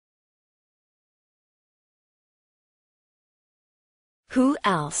Who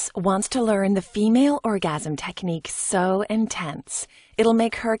else wants to learn the female orgasm technique so intense it'll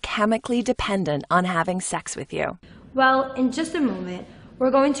make her chemically dependent on having sex with you? Well, in just a moment,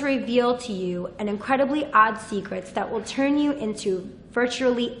 we're going to reveal to you an incredibly odd secret that will turn you into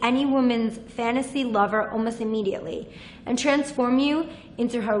virtually any woman's fantasy lover almost immediately and transform you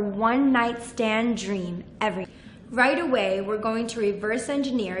into her one-night stand dream Right away, we're going to reverse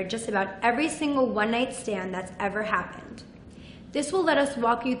engineer just about every single one-night stand that's ever happened. This will let us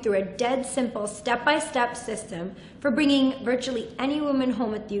walk you through a dead simple step-by-step system for bringing virtually any woman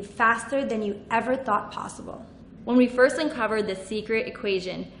home with you faster than you ever thought possible. When we first uncovered this secret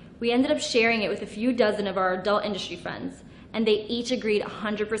equation, we ended up sharing it with a few dozen of our adult industry friends, and they each agreed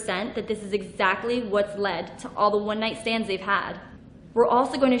 100% that this is exactly what's led to all the one-night stands they've had. We're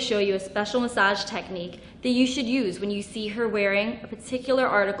also going to show you a special massage technique that you should use when you see her wearing a particular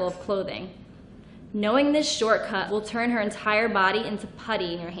article of clothing. Knowing this shortcut will turn her entire body into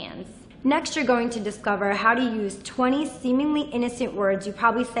putty in your hands. Next, you're going to discover how to use 20 seemingly innocent words you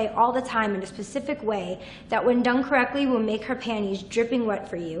probably say all the time in a specific way that when done correctly will make her panties dripping wet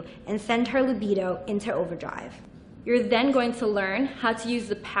for you and send her libido into overdrive. You're then going to learn how to use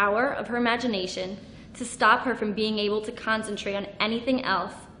the power of her imagination to stop her from being able to concentrate on anything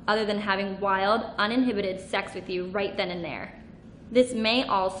else other than having wild, uninhibited sex with you right then and there. This may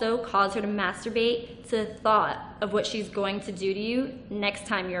also cause her to masturbate to the thought of what she's going to do to you next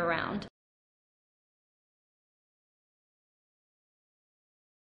time you're around.